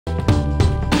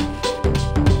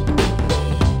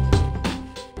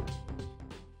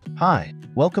Hi,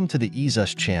 welcome to the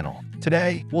ESUS channel.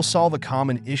 Today, we'll solve a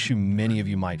common issue many of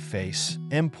you might face,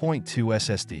 M.2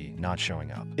 SSD not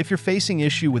showing up. If you're facing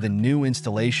issue with a new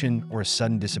installation or a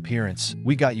sudden disappearance,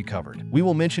 we got you covered. We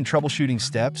will mention troubleshooting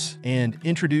steps and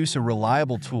introduce a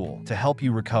reliable tool to help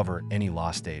you recover any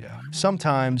lost data.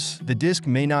 Sometimes, the disk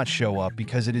may not show up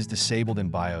because it is disabled in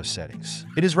BIOS settings.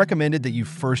 It is recommended that you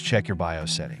first check your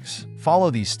BIOS settings. Follow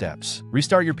these steps.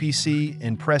 Restart your PC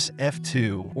and press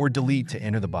F2 or delete to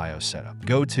enter the BIOS setup.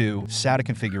 Go to SATA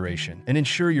Configuration and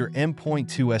ensure your M.2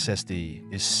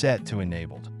 SSD is set to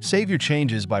enabled. Save your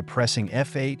changes by pressing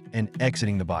F8 and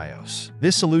exiting the BIOS.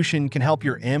 This solution can help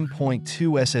your M.2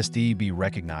 SSD be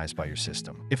recognized by your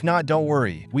system. If not, don't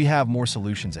worry, we have more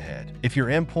solutions ahead. If your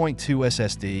M.2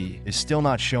 SSD is still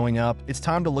not showing up, it's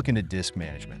time to look into disk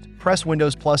management. Press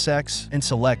Windows plus X and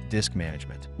select Disk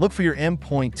Management. Look for your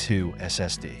M.2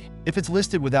 SSD. If it's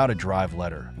listed without a drive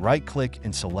letter, right-click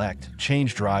and select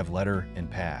Change Drive Letter and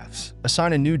Paths.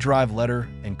 Assign a new drive letter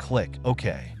and click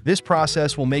OK. This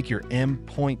process will make your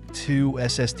M.2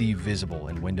 SSD visible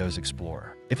in Windows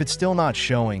Explorer. If it's still not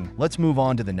showing, let's move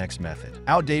on to the next method.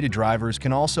 Outdated drivers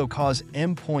can also cause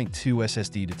M.2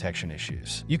 SSD detection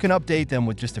issues. You can update them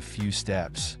with just a few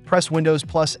steps. Press Windows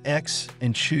plus X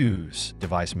and choose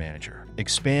Device Manager.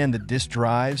 Expand the Disk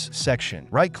Drives section.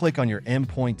 Right-click on your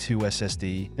M.2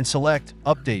 SSD and select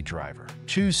Update Driver.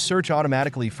 Choose Search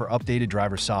automatically for updated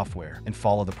driver software and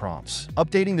follow the prompts.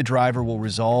 Updating the driver will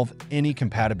resolve any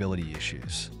compatibility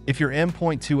issues. If your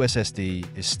M.2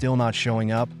 SSD is still not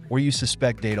showing up or you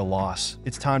suspect data loss,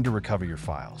 it's time to recover your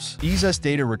files. ESUS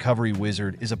Data Recovery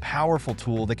Wizard is a powerful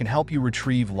tool that can help you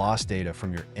retrieve lost data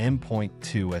from your M.2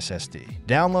 SSD.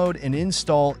 Download and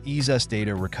install ESUS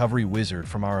Data Recovery Wizard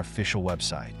from our official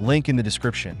website. Link in the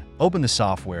description. Open the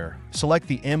software, select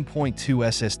the M.2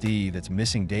 SSD that's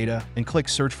missing data, and click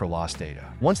Search for lost data.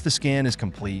 Once the scan is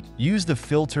complete, use the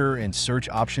filter and search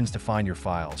options to find your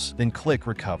files, then click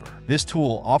Recover. This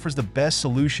tool offers the best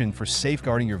solution for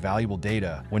safeguarding your valuable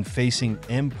data when facing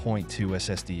M.2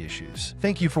 SSD issues.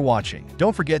 Thank you for watching.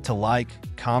 Don't forget to like,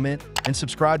 comment, and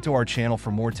subscribe to our channel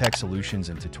for more tech solutions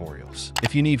and tutorials.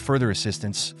 If you need further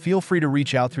assistance, feel free to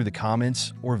reach out through the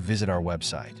comments or visit our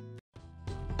website.